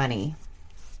to make money.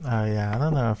 Oh yeah, I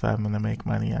don't know if I'm gonna make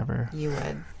money ever. You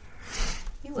would.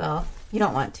 You will. You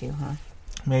don't want to, huh?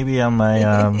 Maybe on my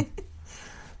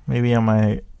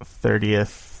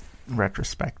 30th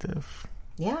retrospective.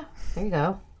 Yeah, there you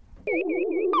go.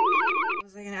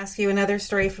 Was I going to ask you another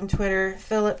story from Twitter?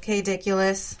 Philip K.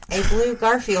 Diculous, a blue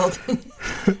Garfield,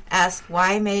 asked,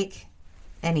 why make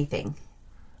anything?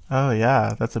 Oh,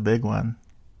 yeah, that's a big one.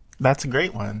 That's a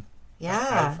great one.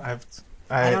 Yeah.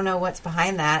 I don't know what's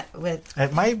behind that.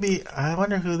 It might be, I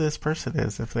wonder who this person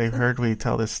is, if they've heard me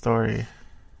tell this story.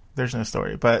 There's no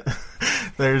story, but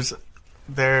I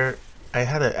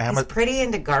had He's pretty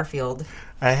into Garfield.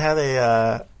 I had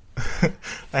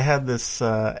I had this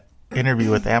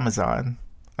interview with Amazon,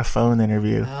 a phone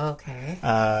interview. Okay.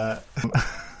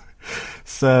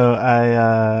 So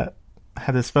I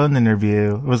had this phone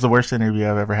interview. It was the worst interview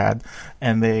I've ever had,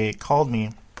 and they called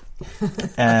me.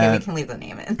 Okay, we can leave the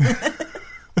name in.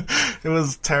 It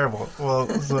was terrible. Well,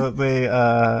 so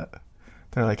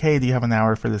they're like, hey, do you have an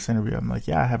hour for this interview? I'm like,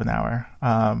 yeah, I have an hour.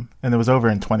 And it was over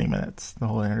in 20 minutes, the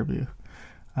whole interview.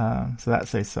 So that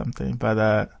says something.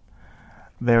 But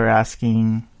they were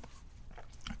asking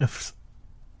if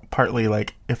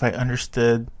I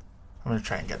understood, I'm going to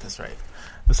try and get this right.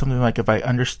 It's something like if I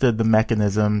understood the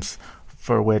mechanisms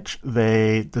for which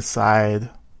they decide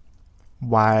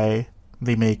why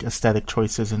they make aesthetic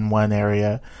choices in one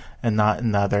area and not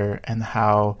another, and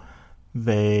how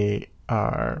they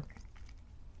are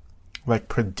like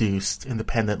produced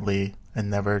independently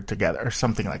and never together, or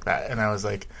something like that. And I was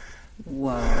like,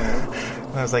 whoa.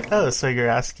 And I was like, oh, so you're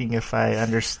asking if I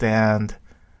understand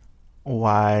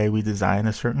why we design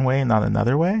a certain way and not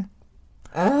another way?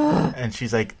 And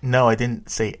she's like, no, I didn't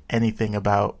say anything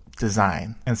about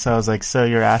design. And so I was like, so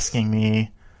you're asking me,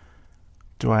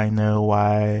 do I know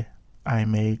why I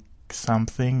make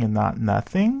something and not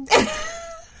nothing?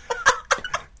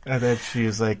 And then she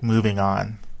was like, moving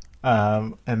on.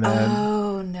 And then,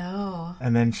 oh no.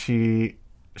 And then she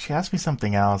asked me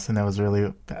something else, and it was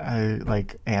really, I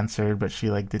like answered, but she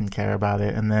like didn't care about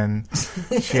it. And then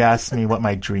she asked me what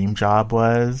my dream job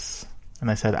was,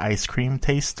 and I said ice cream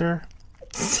taster,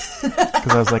 because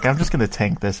I was like, I'm just gonna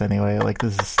tank this anyway. Like,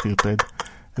 this is stupid.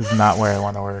 This is not where I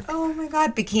want to work. Oh my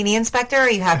god, bikini inspector, are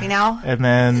you happy now? And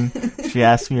then she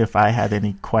asked me if I had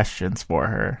any questions for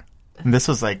her, and this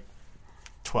was like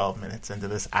 12 minutes into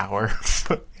this hour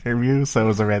interview, so it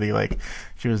was already like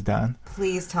she was done.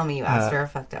 Please tell me you asked her a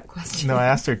fucked up question. No, I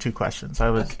asked her 2 questions.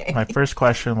 Okay. My first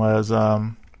question was,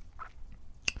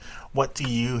 what do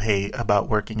you hate about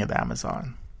working at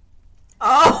Amazon?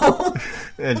 Oh.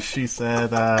 And she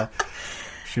said,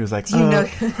 she was like,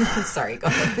 sorry, go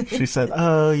ahead. She said,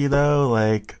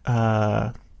 like,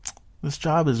 this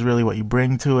job is really what you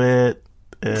bring to it.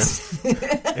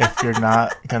 If you're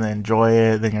not gonna enjoy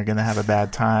it, then you're gonna have a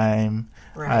bad time.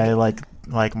 Right. I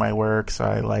like my work, so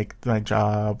I like my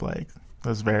job. Like, It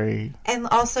was very... And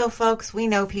also, folks, we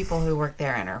know people who work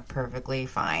there and are perfectly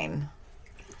fine.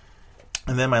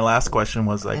 And then my last question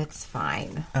was like... It's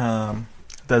fine.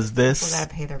 Does this... People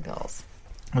gotta pay their bills.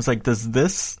 I was like, does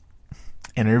this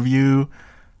interview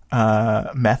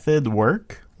method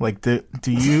work? Like, do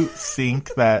you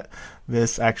think that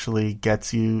this actually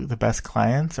gets you the best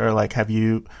clients? Or like,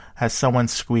 has someone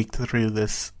squeaked through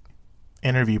this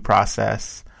interview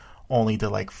process only to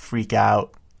like freak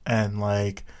out and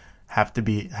like have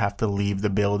to leave the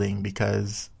building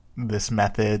because this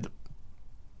method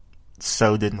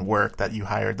so didn't work that you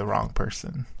hired the wrong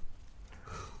person?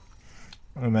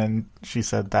 And then she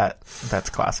said that that's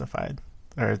classified,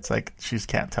 or it's like she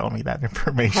can't tell me that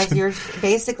information.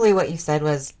 Basically what you said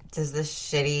was, does this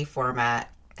shitty format,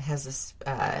 has this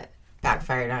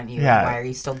backfired on you? Yeah. Why are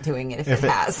you still doing it if it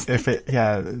has?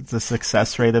 The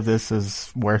success rate of this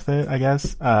is worth it, I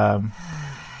guess.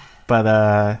 But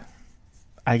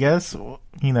I guess,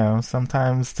 you know,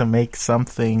 sometimes to make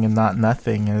something and not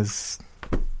nothing is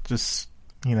just,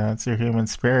 you know, it's your human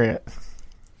spirit.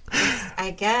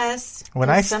 I guess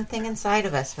something inside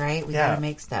of us, right? We gotta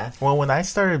make stuff. Well, when I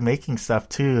started making stuff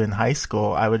too in high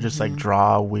school, I would just like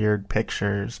draw weird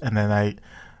pictures, and then I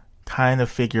kind of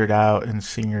figured out in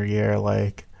senior year,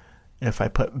 like if I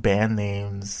put band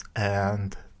names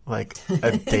and like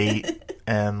a date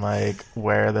and like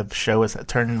where the show is,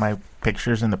 turning my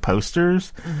pictures into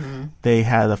posters, they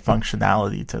had a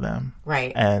functionality to them,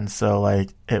 right? And so like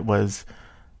it was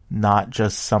not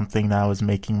just something that I was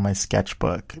making my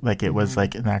sketchbook. Like it was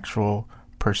like an actual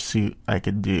pursuit I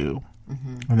could do.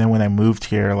 And then when I moved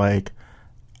here, like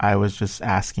I was just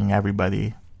asking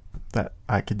everybody that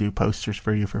I could do posters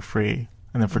for you for free.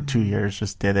 And then for 2 years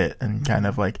just did it, and kind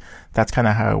of like that's kind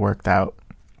of how it worked out.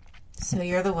 So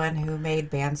you're the one who made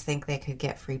bands think they could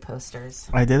get free posters.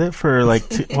 I did it for like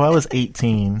I was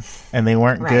 18 and they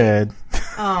weren't good.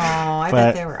 Oh, I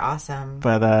bet they were awesome.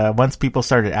 But once people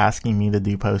started asking me to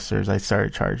do posters, I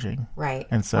started charging. Right.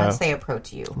 And so once they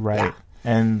approach you. Right. Yeah.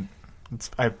 And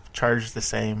I've charged the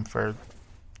same for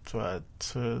 12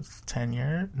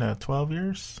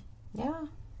 years. Yeah.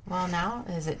 Well, now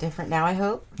is it different now, I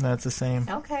hope? No, it's the same.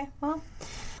 Okay. Well.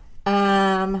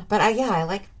 But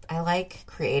I like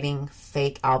creating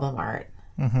fake album art.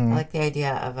 I like the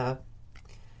idea of a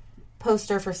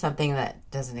poster for something that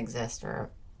doesn't exist, or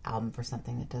an album for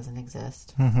something that doesn't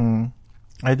exist.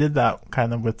 I did that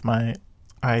kind of with my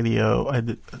IDEO. I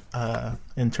did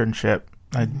internship.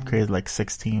 I created like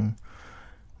 16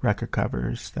 record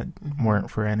covers that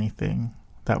weren't for anything,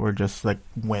 that were just like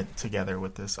went together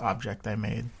with this object I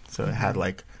made. So it had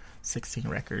like 16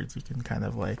 records you can kind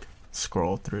of like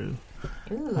scroll through.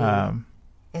 Ooh.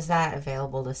 Is that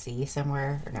available to see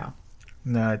somewhere or no?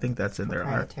 No, I think that's in their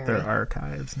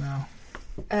archives now.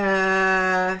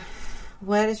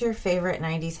 What is your favorite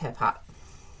 90s hip hop?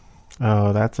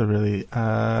 Oh, that's a really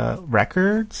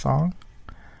record song?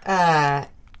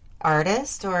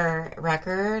 Artist or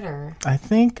record or? I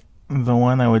think the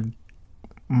one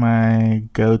my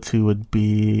go-to would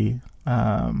be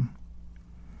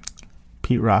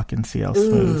Pete Rock and CL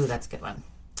Smooth. Ooh, that's a good one.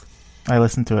 I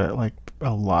listen to it like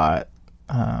a lot.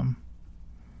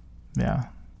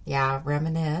 Yeah,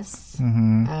 reminisce.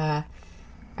 I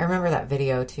remember that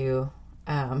video too.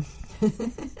 Own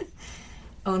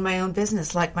my own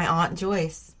business like my Aunt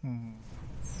Joyce.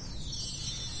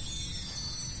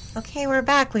 Okay, we're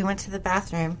back. We went to the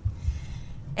bathroom.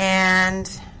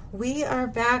 And we are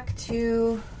back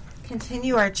to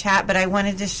continue our chat, but I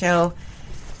wanted to show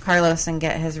Carlos and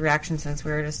get his reaction, since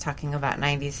we were just talking about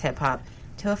 90s hip-hop,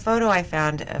 to a photo I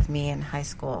found of me in high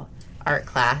school art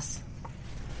class.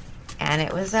 And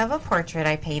it was of a portrait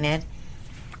I painted.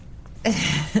 I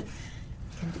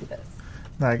can do this.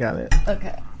 I got it.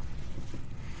 Okay.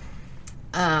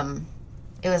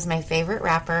 It was my favorite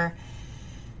rapper.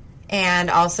 And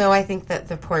also, I think that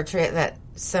the portrait that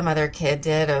some other kid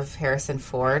did of Harrison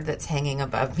Ford that's hanging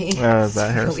above me is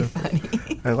that Harrison? Really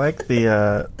funny. I like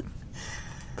the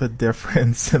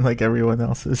difference in like everyone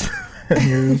else's.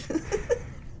 Yours.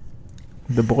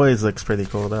 The Boys looks pretty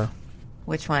cool though.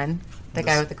 Which one? The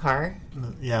guy with the car?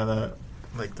 Yeah,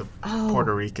 the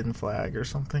Puerto Rican flag or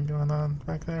something going on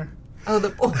back there. Oh, the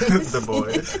Boys. The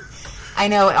Boys. I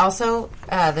know. Also,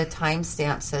 the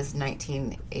timestamp says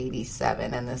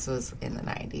 1987, and this was in the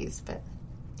 90s. But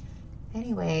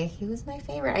anyway, he was my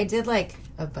favorite. I did like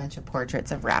a bunch of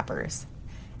portraits of rappers.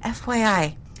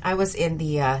 FYI, I was in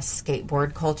the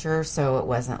skateboard culture, so it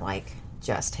wasn't like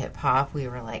just hip hop. We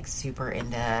were like super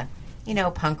into,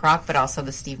 punk rock, but also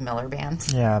the Steve Miller Band.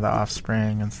 Yeah, the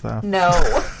Offspring and stuff. No,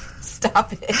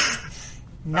 stop it.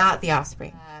 Not the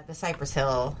Offspring. The Cypress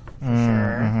Hill, for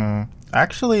sure.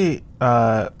 Actually,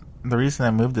 the reason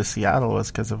I moved to Seattle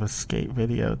was because of a skate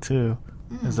video, too.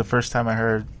 It was the first time I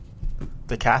heard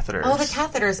the Catheters. Oh, the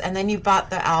Catheters. And then you bought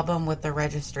the album with the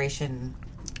registration.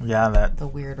 Yeah, the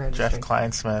weird registration. Jeff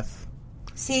Kleinsmith.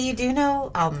 See, you do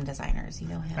know album designers. You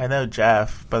know him. I know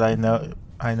Jeff, but I know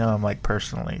him, like,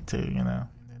 personally, too, you know.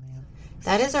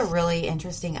 That is a really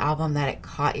interesting album that it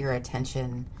caught your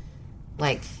attention.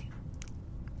 Like,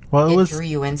 it drew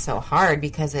you in so hard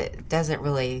because it doesn't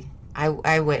really...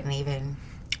 I wouldn't even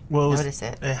notice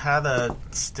it. It had a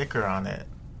sticker on it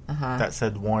that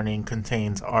said, "Warning,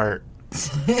 contains art."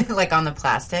 Like on the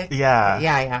plastic? Yeah.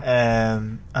 Yeah.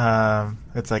 And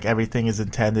it's like everything is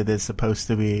intended is supposed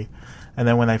to be. And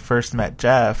then when I first met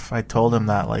Jeff, I told him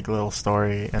that, like, little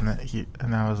story, and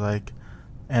I was like...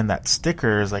 And that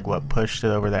sticker is, like, what pushed it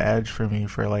over the edge for me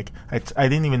for, like... I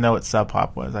didn't even know what Sub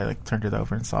Pop was. I, like, turned it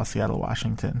over and saw Seattle,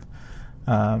 Washington.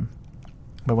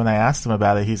 But when I asked him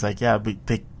about it, he's like, yeah, but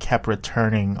they kept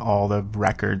returning all the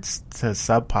records to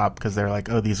Sub Pop because they're like,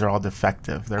 oh, these are all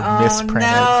defective. They're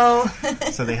misprinted. No.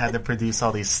 So they had to produce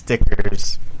all these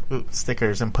stickers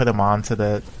and put them onto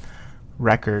the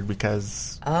record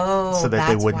because... so that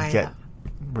they wouldn't get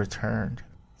returned.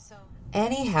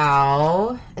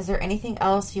 Anyhow, is there anything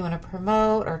else you want to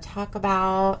promote or talk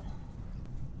about?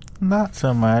 Not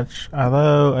so much.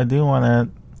 Although I do want to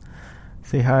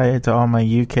say hi to all my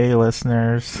UK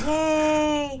listeners.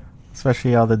 Yay!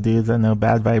 Especially all the dudes that know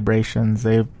Bad Vibrations.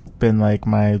 They've been like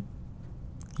my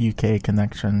UK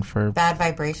connection for... Bad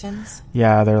Vibrations?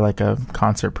 Yeah, they're like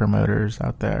concert promoters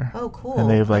out there. Oh, cool. And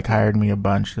they've like hired me a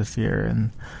bunch this year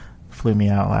and flew me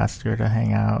out last year to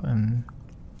hang out. And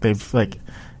they've like...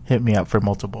 hit me up for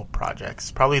multiple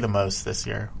projects. Probably the most this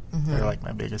year. They're like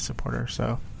my biggest supporter.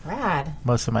 So rad.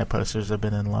 Most of my posters have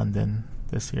been in London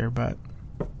this year, but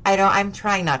I'm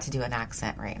trying not to do an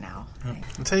accent right now.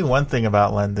 I'll tell you one thing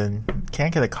about London. You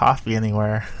can't get a coffee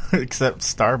anywhere except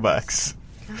Starbucks.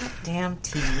 Goddamn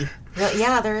tea.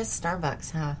 Yeah, there is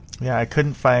Starbucks, huh? Yeah, I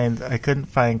couldn't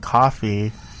find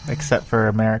coffee except for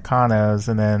Americanos,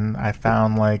 and then I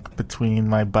found, like, between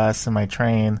my bus and my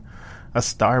train a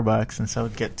Starbucks, and so I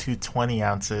would get 2 20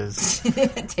 ounces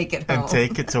take it home. and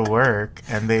take it to work,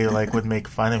 and they like would make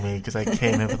fun of me because I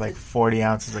came in with like 40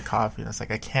 ounces of coffee, and it's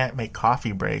like I can't make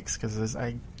coffee breaks because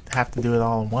I have to do it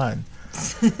all in one.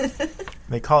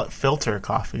 They call it filter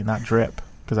coffee, not drip,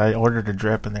 because I ordered a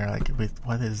drip and they're like, wait,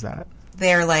 what is that?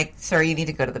 They're like, sir, you need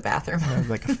to go to the bathroom. And I was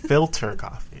like, filter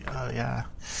coffee. Oh yeah.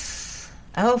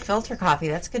 Oh, filter coffee.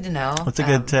 That's good to know. That's a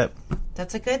good tip.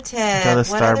 That's a good tip. Go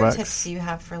to what Starbucks. other tips do you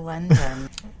have for London?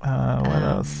 What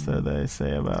else did they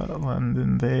say about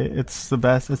London? It's the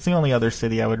best. It's the only other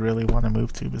city I would really want to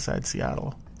move to besides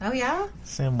Seattle. Oh, yeah?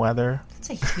 Same weather.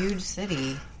 It's a huge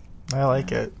city. I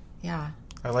like it. Yeah.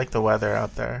 I like the weather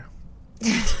out there.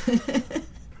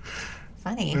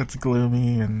 Funny. It's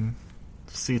gloomy and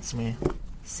suits me.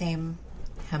 Same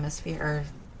hemisphere, or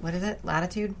what is it?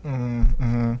 Latitude?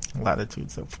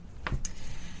 Latitude. So.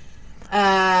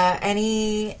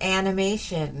 Any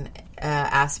animation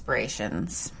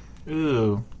aspirations?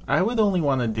 Ooh, I would only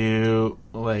want to do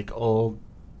like old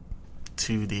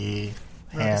 2D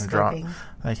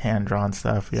hand drawn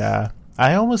stuff. Yeah,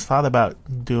 I almost thought about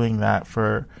doing that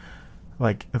for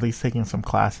like at least taking some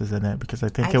classes in it because I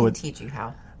think it would teach you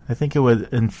how. I think it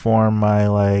would inform my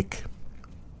like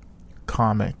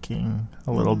comicking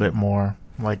a little bit more,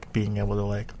 like being able to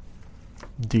like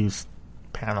do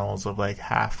panels of like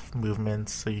half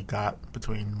movements so you got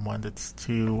between 1 to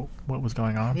 2 what was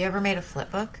going on. Have you ever made a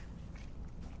flip book?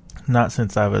 Not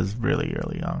since I was really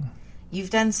young. You've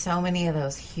done so many of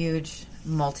those huge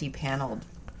multi-paneled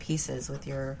pieces with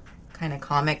your kind of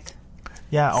comic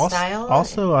style.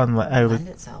 Also on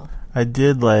I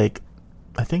did like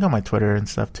I think on my Twitter and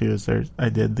stuff too I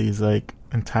did these like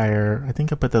entire I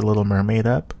think I put the Little Mermaid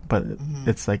up, but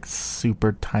it's like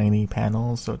super tiny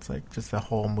panels, so it's like just a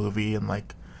whole movie in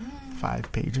like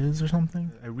 5 pages or something.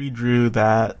 I redrew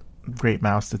that Great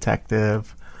Mouse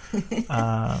Detective.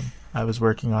 I was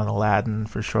working on Aladdin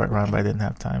for short run, but I didn't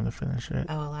have time to finish it.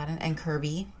 Oh, Aladdin and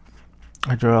Kirby.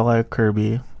 I drew a lot of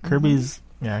Kirby. Kirby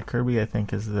I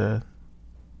think is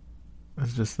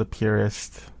just the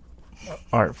purest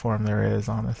art form there is,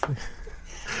 honestly.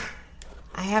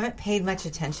 I haven't paid much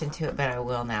attention to it, but I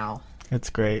will now. It's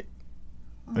great.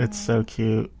 It's so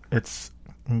cute. It's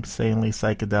insanely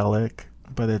psychedelic,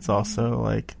 but it's also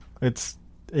like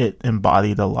it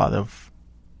embodied a lot of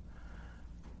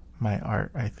my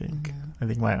art, I think. I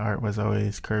think my art was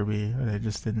always Kirby, and I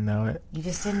just didn't know it. You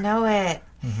just didn't know it.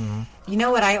 You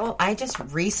know what? I just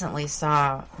recently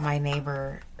saw My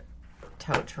Neighbor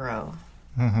Totoro.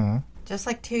 Mm-hmm. Just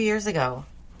like 2 years ago.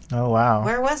 Oh, wow.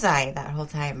 Where was I that whole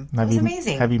time? It was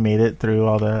amazing. Have you made it through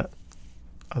all the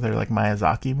other, like,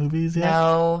 Miyazaki movies yet?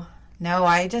 No.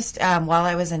 I just, while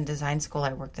I was in design school,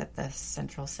 I worked at the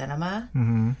Central Cinema.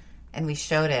 Mm-hmm. And we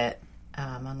showed it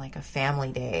on, like, a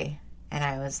family day. And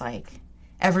I was like,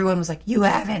 everyone was like, you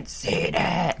haven't seen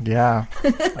it. Yeah.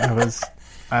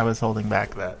 I was holding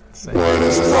back that. What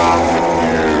is wrong with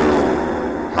you?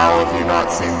 How have you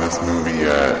not seen this movie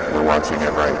yet? We're watching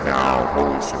it right now.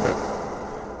 Holy shit.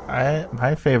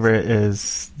 My favorite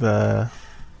is I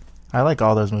like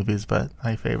all those movies, but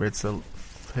my favorite's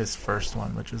his first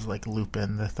one, which is like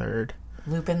Lupin the Third.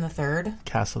 Lupin the Third?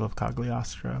 Castle of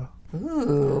Cagliostro.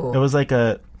 Ooh. It was like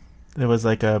a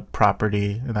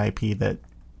property, an IP that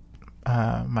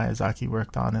Miyazaki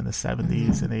worked on in the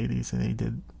 70s and 80s,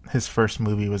 and his first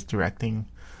movie was directing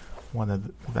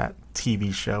that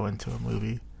TV show into a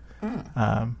movie.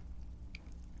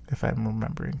 If I'm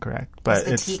remembering correct. But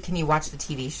can you watch the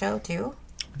TV show too?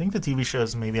 I think the TV show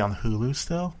is maybe on Hulu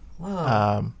still.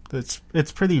 Whoa.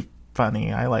 It's pretty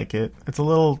funny. I like it. It's a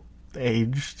little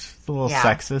aged, a little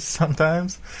sexist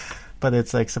sometimes, but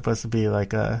it's like supposed to be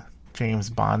like a James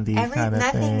Bondy kind of thing.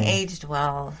 Nothing aged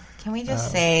well. Can we just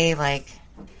say like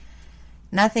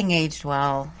nothing aged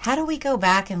well? How do we go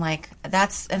back and like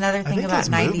that's another thing about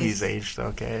 90s. Movies aged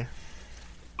okay.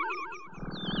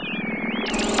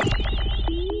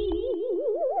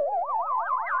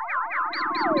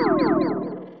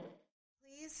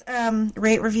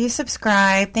 Rate, review,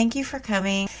 subscribe. Thank you for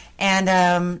coming.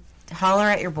 And holler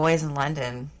at your boys in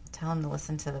London. Tell them to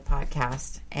listen to the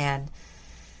podcast. And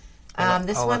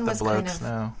this one was kind of...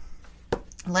 know.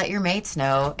 Let your mates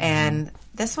know. And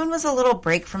this one was a little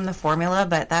break from the formula,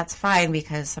 but that's fine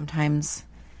because sometimes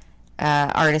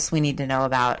artists we need to know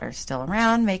about are still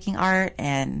around making art.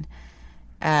 And,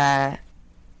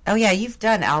 oh yeah, you've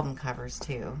done album covers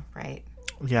too, right?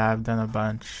 Yeah, I've done a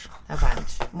bunch.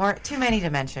 Too many to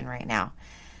mention right now.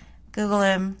 Google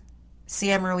him,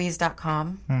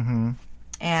 cmruiz.com.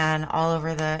 And all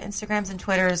over the Instagrams and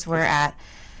Twitters, we're at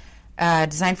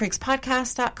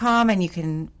designfreakspodcast.com, and you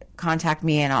can contact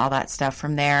me and all that stuff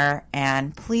from there.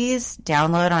 And please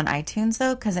download on iTunes,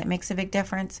 though, because it makes a big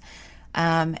difference.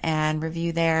 And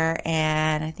review there.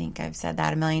 And I think I've said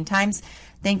that a million times.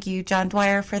 Thank you, John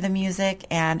Dwyer, for the music,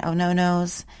 and Oh No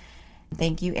Nos.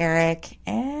 Thank you, Eric,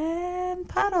 and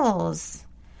Puddles.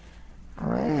 All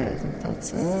right, I think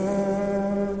that's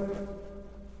it.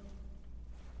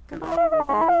 Goodbye,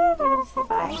 everybody. Do you want to say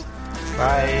bye?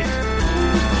 Bye.